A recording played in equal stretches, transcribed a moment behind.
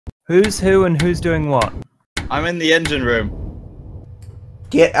Who's who and who's doing what? I'm in the engine room.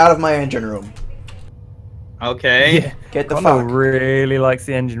 Get out of my engine room. Okay. Yeah. Get the Connor fuck. really likes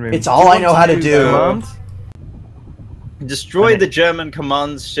the engine room. It's all I know how to do. Command? Destroy the German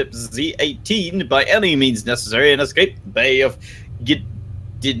command ship Z-18 by any means necessary and escape the Bay of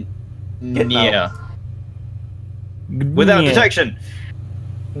Gitnia without detection.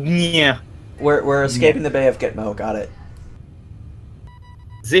 Yeah. We're escaping the Bay of Gitmo. Got it.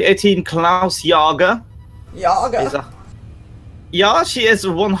 Z-18 Klaus Jager. Yaga. Yeah, she is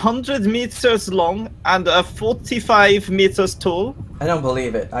 100 meters long and 45 meters tall. I don't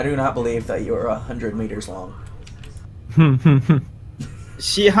believe it. I do not believe that you're 100 meters long.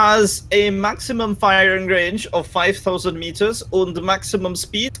 She has a maximum firing range of 5,000 meters and the maximum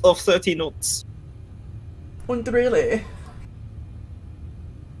speed of 30 knots. And really?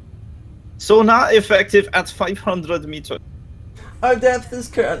 Sonar effective at 500 meters. Our depth is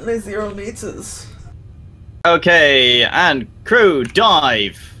currently 0 meters. Okay, and crew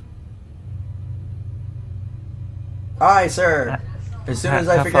dive. Aye, sir. As soon as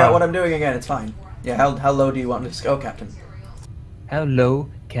I How figure out far? what I'm doing again, it's fine. Yeah, how low do you want us to go, Captain? How low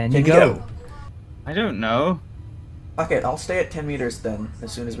can you Can you go? go? I don't know. Okay, I'll stay at 10 meters then,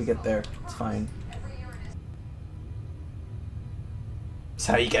 as soon as we get there. It's fine.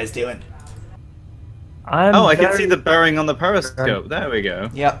 So how you guys doing? Oh, I can see the bearing on the periscope. There we go.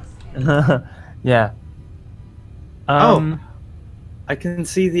 Yep. Yeah. I can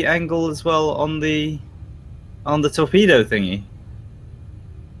see the angle as well on the torpedo thingy.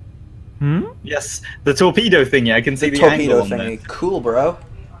 Hmm? Yes, the torpedo thingy. I can see the torpedo angle on there. thingy. Cool, bro.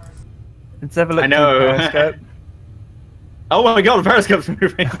 Let's have a look. I know. Through the periscope. Oh my god, the periscope's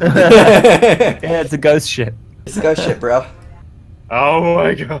moving. Yeah, it's a ghost ship. It's a ghost ship, bro. Oh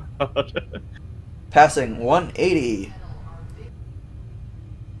my god. Passing 180.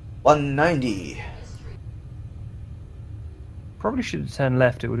 190. Probably should have turned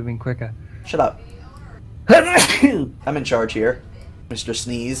left. It would have been quicker. Shut up. I'm in charge here, Mr.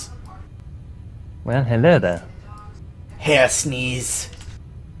 Sneeze. Well, hello there. Hair Sneeze.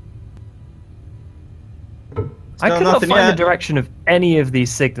 I Still could not nothing find yet. the direction of any of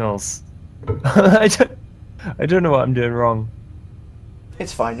these signals. I don't know what I'm doing wrong.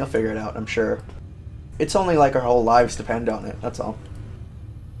 It's fine, you'll figure it out, I'm sure. It's only like our whole lives depend on it, that's all.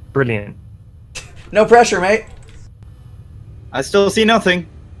 Brilliant. No pressure, mate. I still see nothing.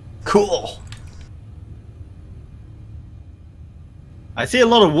 Cool. I see a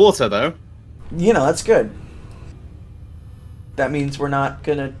lot of water though. You know, that's good. That means we're not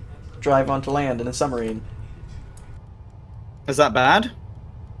gonna drive onto land in a submarine. Is that bad?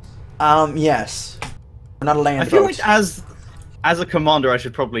 Yes. We're not a land I feel boat. like as a commander I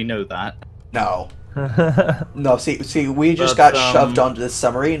should probably know that. No. No, see, we just But, got shoved onto this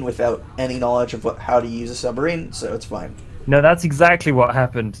submarine without any knowledge of how to use a submarine, so it's fine. No, that's exactly what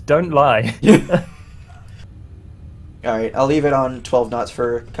happened. Don't lie. Alright, I'll leave it on 12 knots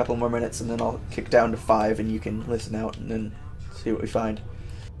for a couple more minutes, and then I'll kick down to 5, and you can listen out and then see what we find.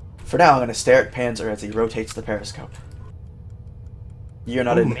 For now, I'm going to stare at Panzer as he rotates the periscope. You're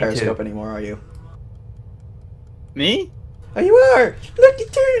not Ooh, in the me periscope too. anymore, are you? Me? Oh, you are! Look,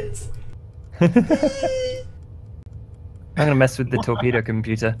 it turns! I'm gonna mess with the torpedo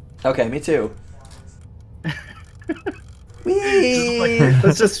computer. Okay, me too. Whee!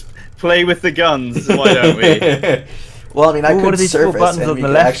 Let's just play with the guns, why don't we? Well, I mean, I Ooh, what could do these four surface buttons and on we the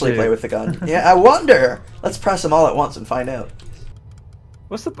could left actually do? play with the gun. Yeah, I wonder! Let's press them all at once and find out.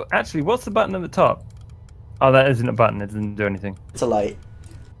 What's the button at the top? Oh, that isn't a button. It doesn't do anything. It's a light.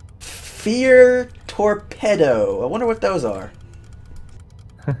 Fear Torpedo. I wonder what those are.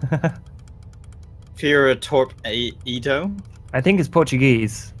 Fear a torpedo? I think it's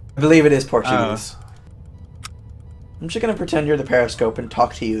Portuguese. I believe it is Portuguese. I'm just gonna pretend you're the periscope and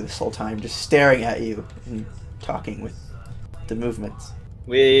talk to you this whole time, just staring at you and talking with the movements.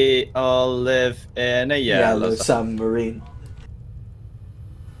 We all live in a yellow submarine.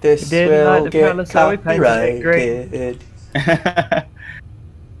 This didn't will like the get colour, so we painted it copyrighted.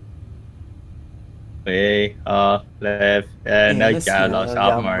 We all live in a yellow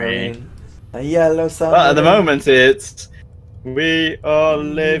submarine. A yellow submarine. Well, at the moment it's we all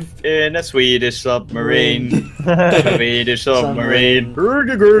live in a Swedish submarine. Swedish submarine.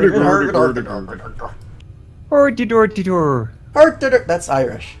 That's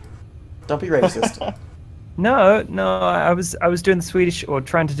Irish. Don't be racist. No, I was doing the Swedish, or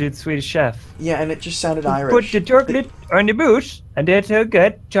trying to do the Swedish chef. Yeah, and it just sounded Put Irish. the chocolate on the booze, and that's how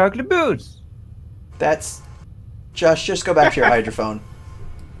good chocolate booze. That's... Josh, just go back to your hydrophone.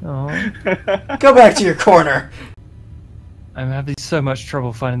 Oh. Go back to your corner. I'm having so much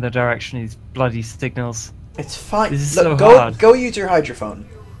trouble finding the direction of these bloody signals. It's fine. This is Look, so hard. go use your hydrophone.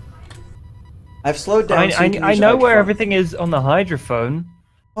 I've slowed down. So you can I use your know where hydrophone. everything is on the hydrophone.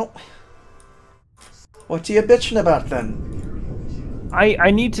 Well, what are you bitching about then?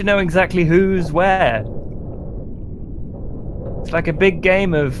 I need to know exactly who's where. It's like a big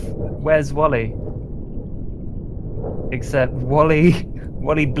game of Where's Wally? Except Wally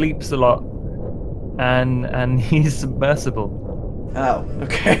bleeps a lot, and he's submersible. Oh,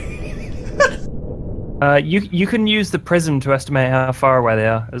 okay. You can use the prism to estimate how far away they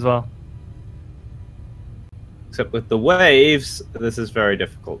are as well. Except with the waves, this is very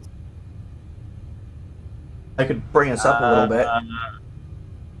difficult. I could bring us up a little bit.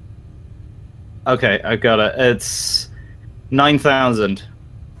 Okay, I got it. It's 9,000.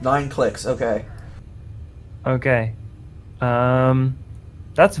 9 clicks. Okay. Okay.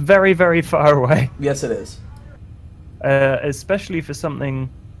 That's very, very far away. Yes, it is. Especially for something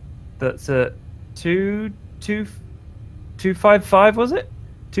that's at 255, was it?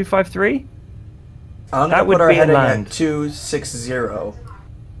 253? I'm That gonna would put our be heading inland. at 260.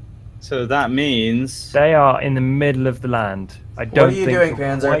 So that means They are in the middle of the land. I What don't are you think doing, you're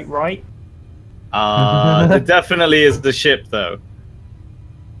Panzer? quite right. there definitely is the ship, though.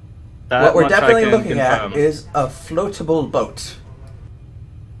 That What we're much I definitely can looking confirm. at is a floatable boat.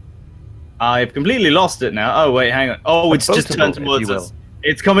 I've completely lost it now. Oh wait, hang on. Oh, it's just boatable, turned if towards you us. will.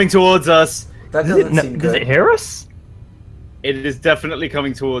 It's coming towards us. That Does doesn't it, seem does good. it hear us? It is definitely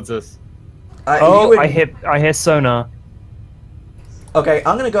coming towards us. You Oh, would- I hear sonar. Okay,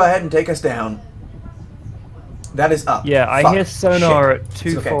 I'm gonna go ahead and take us down. That is up. Yeah, I Fuck. hear sonar Shit. at It's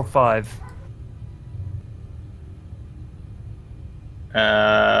okay. 245.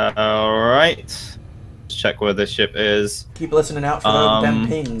 Alright. Let's check where this ship is. Keep listening out for those them Um,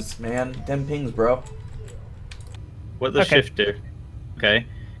 pings, man. Them pings, bro. What the Okay. shift do? Okay.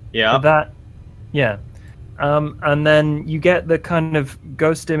 Yeah. That, yeah. And then you get the kind of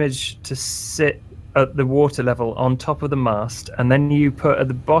ghost image to sit at the water level on top of the mast, and then you put at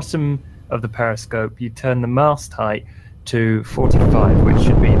the bottom of the periscope, you turn the mast height to 45, which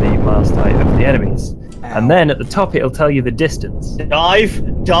should be the mast height of the enemies. Ow. And then at the top, it'll tell you the distance.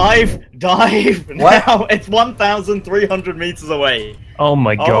 Dive! Dive! Dive! What? Now it's 1,300 meters away. Oh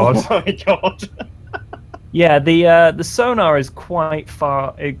my god. Oh my god. Yeah, the sonar is quite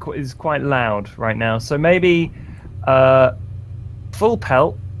far. It is quite loud right now. So maybe full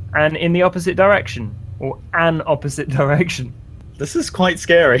pelt and in the opposite direction, or an opposite direction. This is quite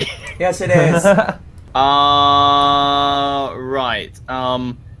scary. Yes, it is. Right.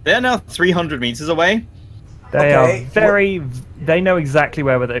 They're now 300 meters away. They Okay, are very. They know exactly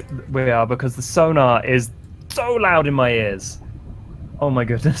where we are because the sonar is so loud in my ears. Oh my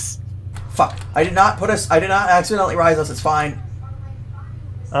goodness. Fuck. I did not accidentally rise us. It's fine.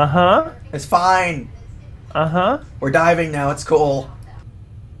 Uh huh. It's fine. Uh huh. We're diving now. It's cool.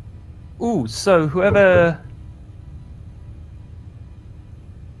 Ooh, so whoever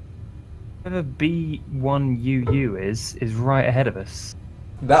B1UU is right ahead of us.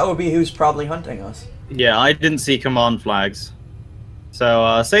 That would be who's probably hunting us. Yeah, I didn't see command flags.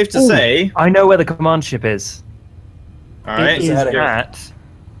 So, safe to Ooh, say. I know where the command ship is. Alright. It is heading? at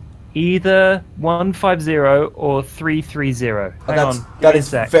either 150 or 330. Hang That on. is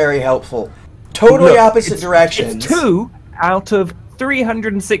sec. very helpful. Totally Look, opposite it's directions. 2 out of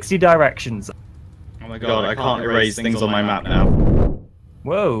 360 directions. Oh my god, I can't erase things on my map now.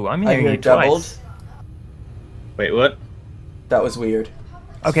 Whoa, I'm I hearing hear you doubled. twice. Wait, what? That was weird.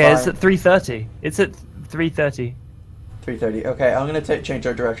 Okay, it's fine. at 330. It's at 330. 330. Okay, I'm gonna change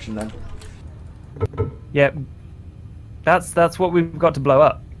our direction then. Yep. That's what we've got to blow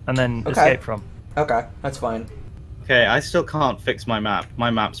up and then Okay. escape from. Okay, that's fine. Okay, I still can't fix my map. My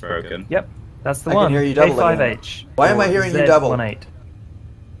map's broken. Yep, that's the I can one. hear you double A5H. Why am I or hearing you double? Z18.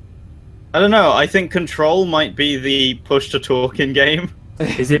 I don't know, I think control might be the push to talk in game.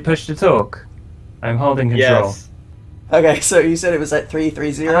 Is it push to talk? I'm holding control. Yes. Okay, so you said it was at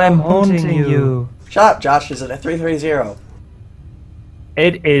 330? I'm haunting you. Shut up, Josh. Is it at 330?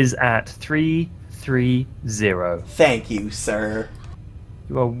 It is at 330. Thank you, sir.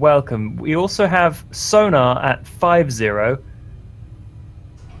 You are welcome. We also have sonar at 50.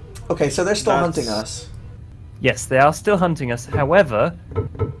 Okay, so they're still That's- hunting us. Yes, they are still hunting us. However,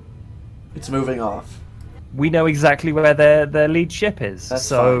 It's moving off. we know exactly where their lead ship is. That's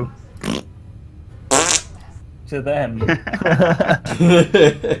so to them.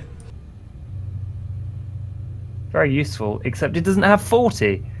 Very useful, except it doesn't have 40.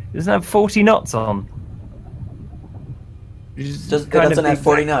 It doesn't have 40 knots on. It doesn't have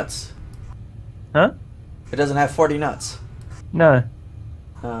 40 nuts. Huh? It doesn't have 40 nuts. No.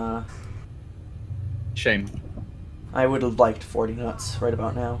 Shame. I would have liked 40 knots right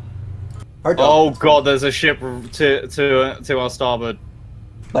about now. Or Oh don't. god, there's a ship to our starboard.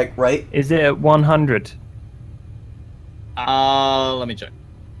 Like, right? Is it at 100? Let me check.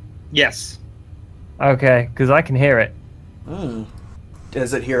 Yes. Okay, because I can hear it. Hmm.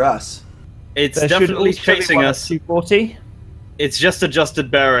 Does it hear us? It's There should definitely also be chasing one at us. 240. It's just adjusted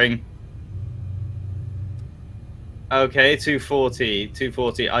bearing. Okay, 240.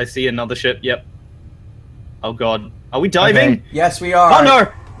 240. I see another ship. Yep. Oh god. Are we diving? Okay. Yes, we are. Oh no!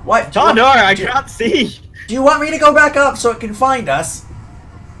 What? Oh no, I can't see! Do you want me to go back up so it can find us?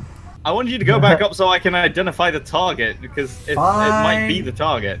 I want you to go back up so I can identify the target, because it might be Fine. the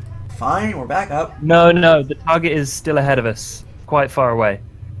target. Fine, we're back up. No, the target is still ahead of us, quite far away.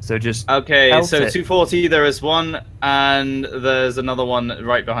 So just Okay, Pelt so it. 240, there is one, and there's another one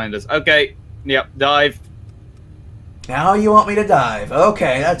right behind us. Okay, yep, dive. Now you want me to dive.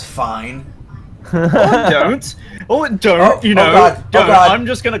 Okay, that's fine. Or don't. Or don't, Oh, you know. oh god, Don't. oh god. I'm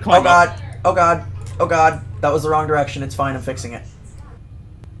just gonna climb Oh up. god, oh god, oh god. That was the wrong direction. It's fine, I'm fixing it.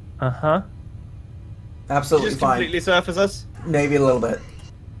 Uh-huh. Absolutely Just fine. completely surface us. Maybe a little bit.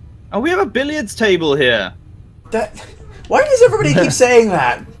 Oh, we have a billiards table here. That. Why does everybody keep saying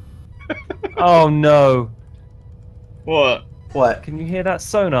that? Oh no. What? What? Can you hear that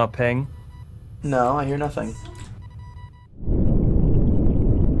sonar ping? No, I hear nothing.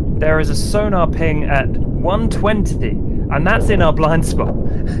 There is a sonar ping at 120, and that's in our blind spot.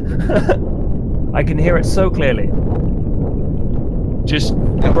 I can hear it so clearly. Just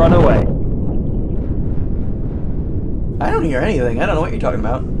run away. I don't hear anything. I don't know what you're talking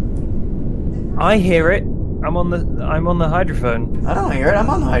about. I hear it. I'm on the hydrophone. I don't hear it. I'm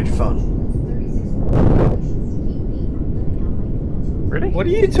on the hydrophone. Really? What are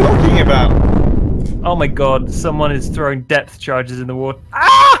you talking about? Oh my god, someone is throwing depth charges in the water.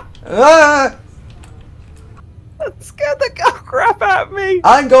 Ah! Ah! That scared the crap out of me.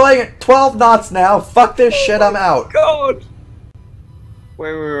 I'm going at 12 knots now. Fuck this shit. I'm out. God.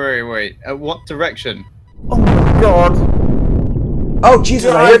 Wait. What direction? Oh my god. Oh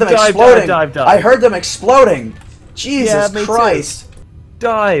Jesus! I heard them Dive, exploding. dive. I heard them exploding. Jesus me too. Christ!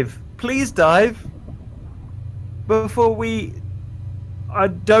 Dive. Please dive. Before I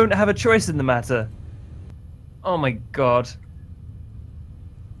don't have a choice in the matter. Oh my god.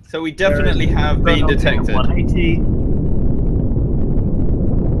 So we definitely have been detected. 180.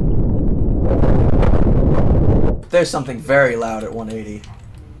 There's something very loud at 180.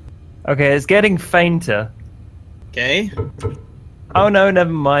 Okay, it's getting fainter. Okay. Oh no, never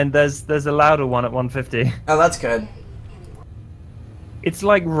mind. There's a louder one at 150. Oh, that's good. It's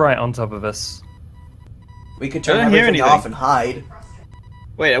like right on top of us. We could I turn don't hear everything anything. off and hide.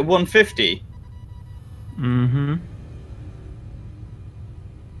 Wait, at 150? Mm-hmm.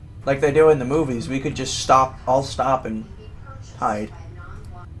 Like they do in the movies. We could just all stop and hide.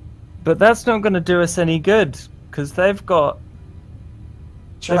 But that's not going to do us any good, because they've got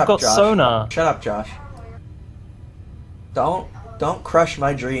Shut up, Josh. sonar. Shut up, Josh. Don't crush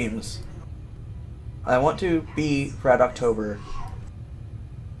my dreams. I want to be Red October.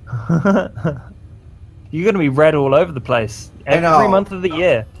 You're going to be red all over the place. I know. Every month of the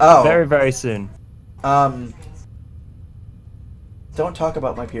year. Oh. Very, very soon. Don't talk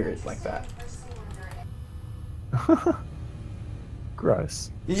about my period like that.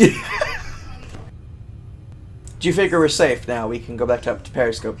 Gross. Do you figure we're safe now? We can go back up to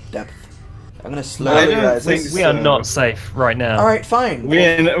periscope depth. I'm gonna slowly I don't rise. think We are so. not safe right now. Alright, fine.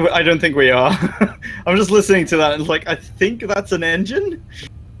 I don't think we are. I'm just listening to that and like, I think that's an engine?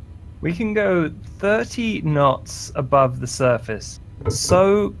 We can go 30 knots above the surface.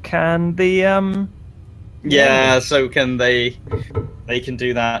 So can the Yeah, so can they can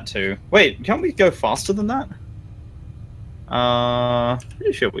do that too. Wait, can't we go faster than that?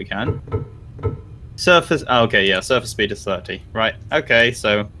 Pretty sure we can. Surface, oh, okay, yeah, surface speed is 30. Right, okay,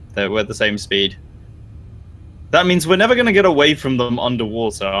 so we're at the same speed. That means we're never gonna get away from them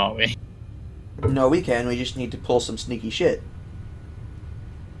underwater, are we? No, we can. We just need to pull some sneaky shit.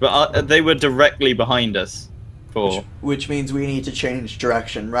 But they were directly behind us. Which means we need to change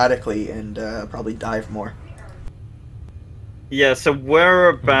direction radically and probably dive more. Yeah, so we're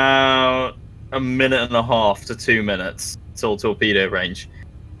about a minute and a half to 2 minutes till torpedo range.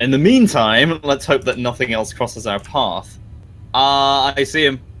 In the meantime, let's hope that nothing else crosses our path. I see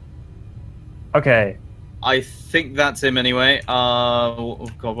him. Okay. I think that's him anyway. Oh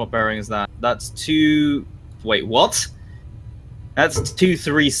god, what bearing is that? That's 2... Wait, what? That's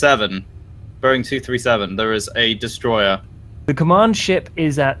 237. Bearing 237. There is a destroyer. The command ship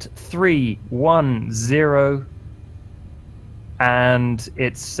is at 310. and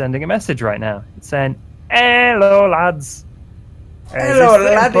it's sending a message right now. It's saying, "Hello, lads. Hello,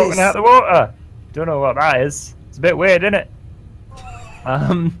 laddies. Poking out the water. Don't know what that is. It's a bit weird, isn't it?"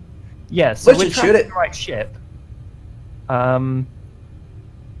 Yeah. So We we're should tracking shoot it. the right ship.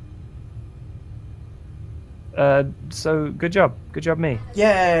 So good job, me.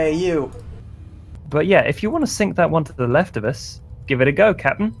 Yay, you. But yeah, if you want to sink that one to the left of us, give it a go,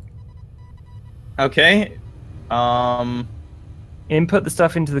 Captain. Okay. Input the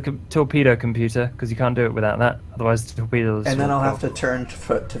stuff into the torpedo computer, because you can't do it without that. Otherwise, the torpedo will And then I'll go. have to turn to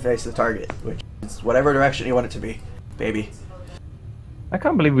face the target, which is whatever direction you want it to be, baby. I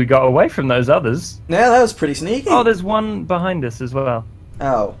can't believe we got away from those others. Yeah, that was pretty sneaky. Oh, there's one behind us as well.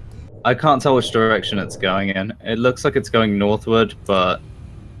 Oh. I can't tell which direction it's going in. It looks like it's going northward, but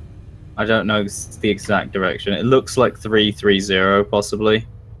I don't know the exact direction. It looks like 330, possibly.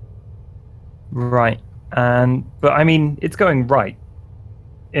 Right. But I mean, it's going right.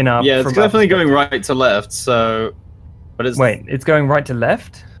 Yeah, it's definitely going right to left. So, but it's it's going right to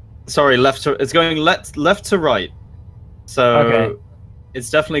left. Sorry, left to. It's going left to right. So Okay. it's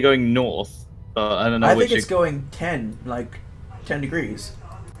definitely going north. But I don't know I which. think it's going 10 degrees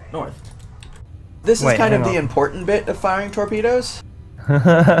north. This is Wait, kind of hang the on. important bit of firing torpedoes,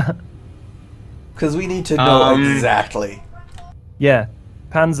 because we need to know exactly. Yeah,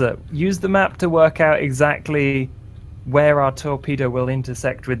 Panzer, use the map to work out exactly where our torpedo will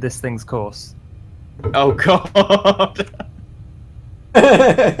intersect with this thing's course. Oh god.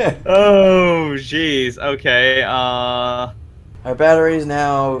 Oh jeez. Okay. Our battery is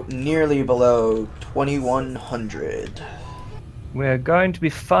now nearly below 2100. We're going to be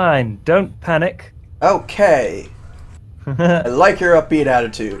fine. Don't panic. Okay. I like your upbeat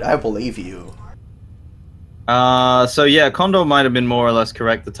attitude. I believe you. So yeah, Condor might have been more or less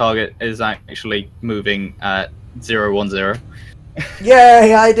correct. The target is actually moving at 010.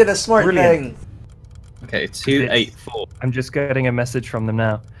 Yay! I did a smart Brilliant. thing. Okay, 284. I'm just getting a message from them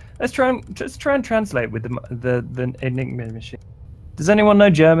now. Let's try and translate with the Enigma machine. Does anyone know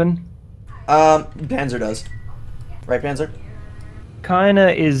German? Panzer does. Right, Panzer?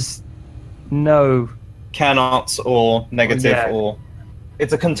 Kinda is no. Cannot or negative Yeah. or.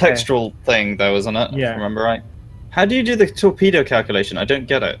 It's a contextual thing, though, isn't it? Yeah. If I remember right. How do you do the torpedo calculation? I don't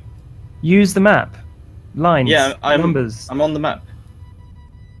get it. Use the map. Lines. Yeah, numbers. I'm on the map.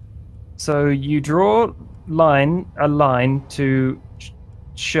 So you draw a line to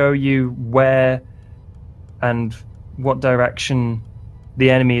show you where and what direction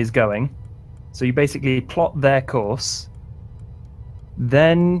the enemy is going. So you basically plot their course.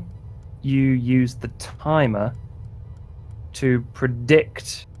 Then you use the timer to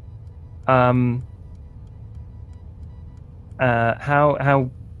predict how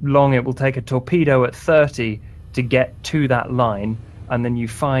long it will take a torpedo at 30 to get to that line, and then you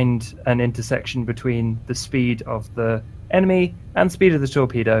find an intersection between the speed of the enemy and speed of the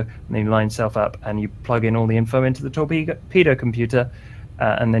torpedo, and then you line yourself up and you plug in all the info into the torpedo computer,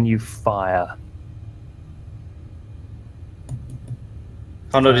 and then you fire.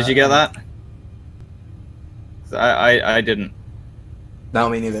 Condor, did you get that? I didn't. No,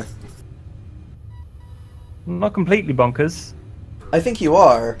 me neither. Not completely bonkers. I think you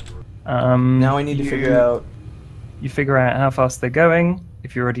are. Now I need to you- figure out. You figure out how fast they're going.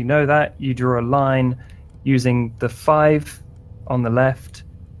 If you already know that, you draw a line using the 5 on the left.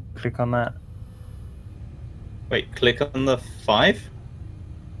 Click on that. Wait, click on the 5?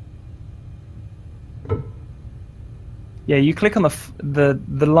 Yeah, you click on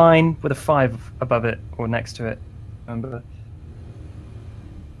the line with a 5 above it or next to it. Remember?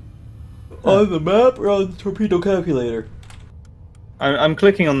 On the map or on the torpedo calculator? I'm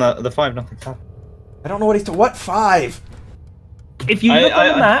clicking on the 5, nothing. I don't know what he's to. What 5? If you look on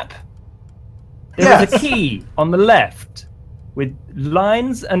the map, there is a key on the left with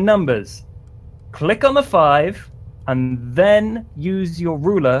lines and numbers. Click on the 5 and then use your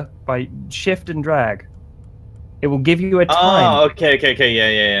ruler by shift and drag. It will give you a time. Oh, okay,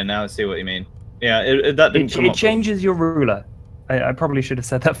 yeah. Now I see what you mean. Yeah, that didn't come It up. changes your ruler. I probably should have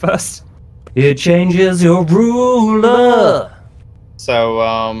said that first. It changes your ruler.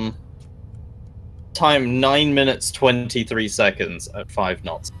 So, time 9 minutes 23 seconds at 5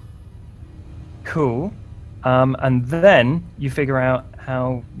 knots. Cool. And then you figure out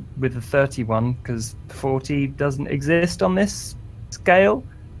how, with the 31, because 40 doesn't exist on this scale,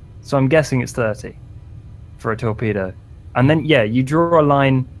 so I'm guessing it's 30 for a torpedo. And then, yeah, you draw a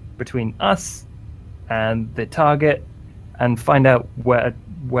line between us and the target and find out where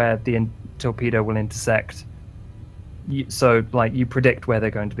the torpedo will intersect. So, like, you predict where they're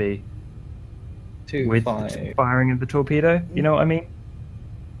going to be. 2, with 5. firing of the torpedo. You know what I mean?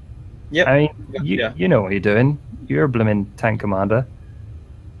 Yep. I mean, Yeah. you know what you're doing. You're a blooming tank commander.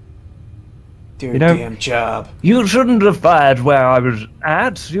 Do your You know- damn job. You shouldn't have fired where I was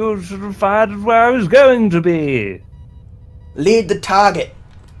at. You should have fired where I was going to be. Lead the target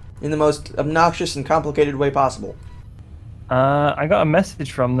in the most obnoxious and complicated way possible. I got a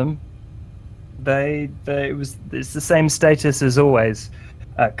message from them. It's the same status as always.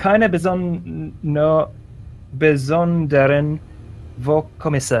 Keine besonderen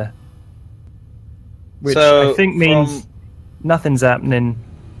Vorkommnisse. Which So, I think means nothing's happening.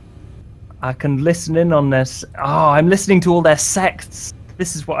 I can listen in on this. Oh, I'm listening to all their sects.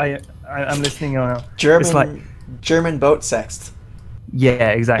 This is what I'm listening on. German, It's like, German boat sext. yeah,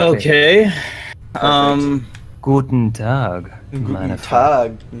 exactly. Okay. Guten Tag, Guten meine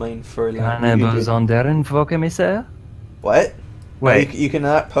Tag, mein Fräulein. Keine besonderen Vorkommnisse. What? Wait. You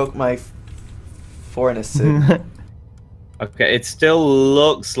cannot poke my foreignness. Okay, it still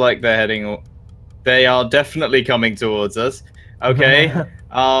looks like they're heading. They are definitely coming towards us. Okay.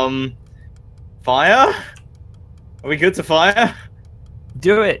 Fire? Are we good to fire?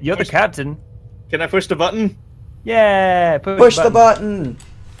 Do it. You're the captain. Can I push the button? Yeah. Push the button.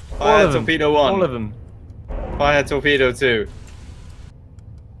 Fire of them. torpedo 1. All of them. Fire torpedo 2.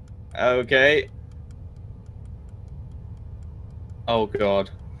 Okay. Oh god.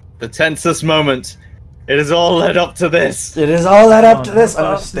 The tensest moment. It has all led up to this. It is all led up to this. How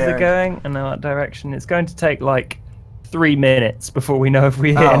I'm fast just is it staring. going? In what direction? It's going to take like 3 minutes before we know if we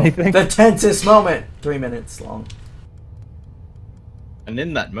hit anything. The tensest moment. 3 minutes long. And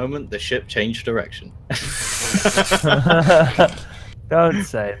in that moment, the ship changed direction. Don't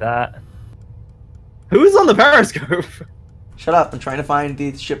say that. Who's on the periscope? Shut up. I'm trying to find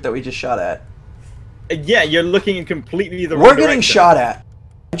the ship that we just shot at. Yeah, you're looking in completely the wrong We're getting direction. shot at.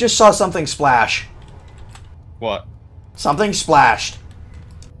 I just saw something splash. What? Something splashed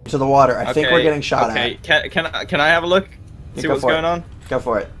into the water. I think we're getting shot okay. at. Can I have a look? Yeah, See go what's for it. going on? Go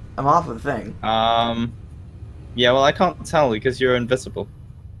for it. I'm off of the thing. Yeah, well, I can't tell because you're invisible.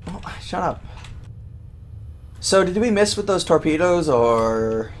 Oh, shut up. So, did we miss with those torpedoes,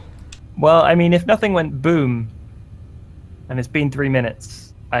 or...? Well, I mean, if nothing went boom, and it's been 3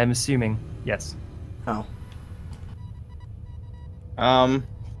 minutes, I am assuming yes. Oh.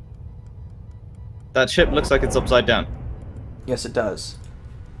 That ship looks like it's upside down. Yes, it does.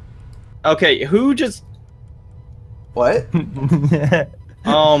 Okay, who just... What?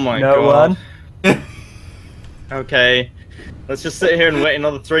 Oh my No god. one. Okay. Let's just sit here and wait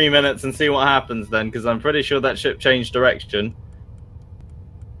another 3 minutes and see what happens then, because I'm pretty sure that ship changed direction.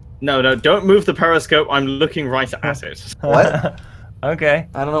 No, don't move the periscope. I'm looking right at it. What? Okay.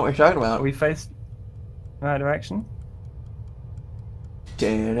 I don't know what you're talking Are about. we faced right direction?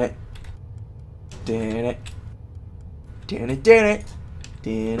 Damn it. Damn it. Damn it, damn it.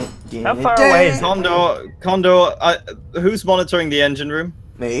 Damn it, damn How it, far damn away it. is it? Condor, who's monitoring the engine room?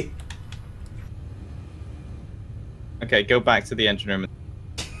 Me. Okay, go back to the engine room.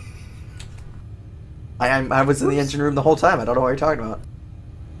 I was in the engine room the whole time. I don't know what you're talking about.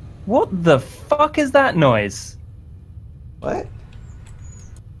 What the fuck is that noise? What?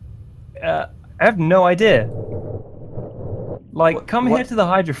 I have no idea. Like, come here what- to the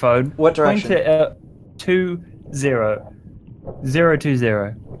hydrophone. what direction? Point it at 20.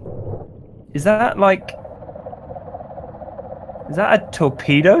 020. Is that like... Is that a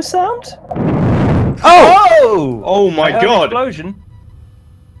torpedo sound? Oh! Oh my I heard god! Explosion.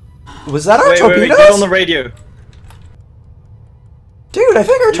 Was that our Wait, torpedoes? get on the radio. Dude, I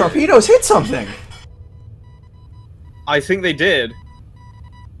think our torpedoes hit something. I think they did.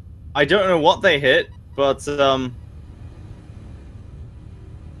 I don't know what they hit, but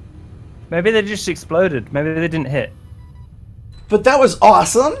Maybe they just exploded. Maybe they didn't hit. But that was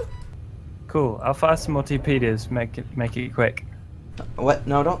awesome. Cool. I'll fire some more torpedoes. Make it quick. What?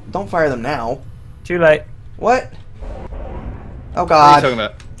 No, don't fire them now. Too late. What? Oh what are you talking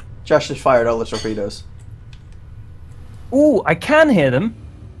god. about? Josh just fired all the torpedoes. Ooh, I can hear them.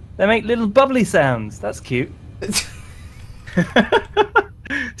 They make little bubbly sounds. That's cute.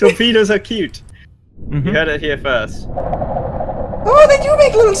 Torpedoes are cute. Mhm. You heard it here first. Oh, they do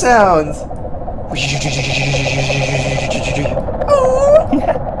make little sounds.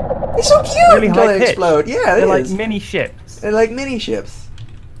 Oh, it's so cute Really until high they pitch. explode. Yeah, They're it like is. mini ships. They're like mini ships.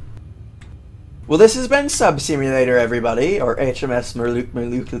 Well, this has been Sub Simulator, everybody, or HMS Marulken.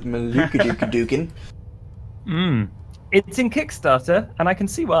 It's in Kickstarter, and I can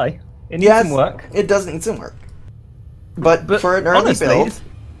see why. It needs Yes, some work. it does need some work. But for an early honestly, build,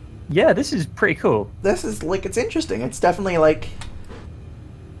 yeah, this is pretty cool. this is like, it's interesting. It's definitely like,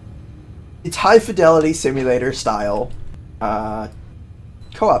 It's high fidelity simulator style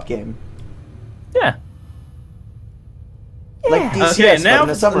co-op game. Yeah. Like DCS, Okay, but in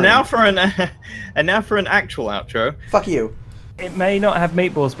a submarine. now for an actual outro. Fuck you. It may not have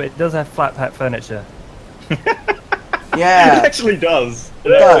meatballs, but it does have flat pack furniture. Yeah. It actually does. It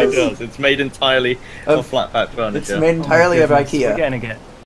does. actually does. It's made entirely of flat pack furniture. It's made entirely of Goodness, IKEA. We're getting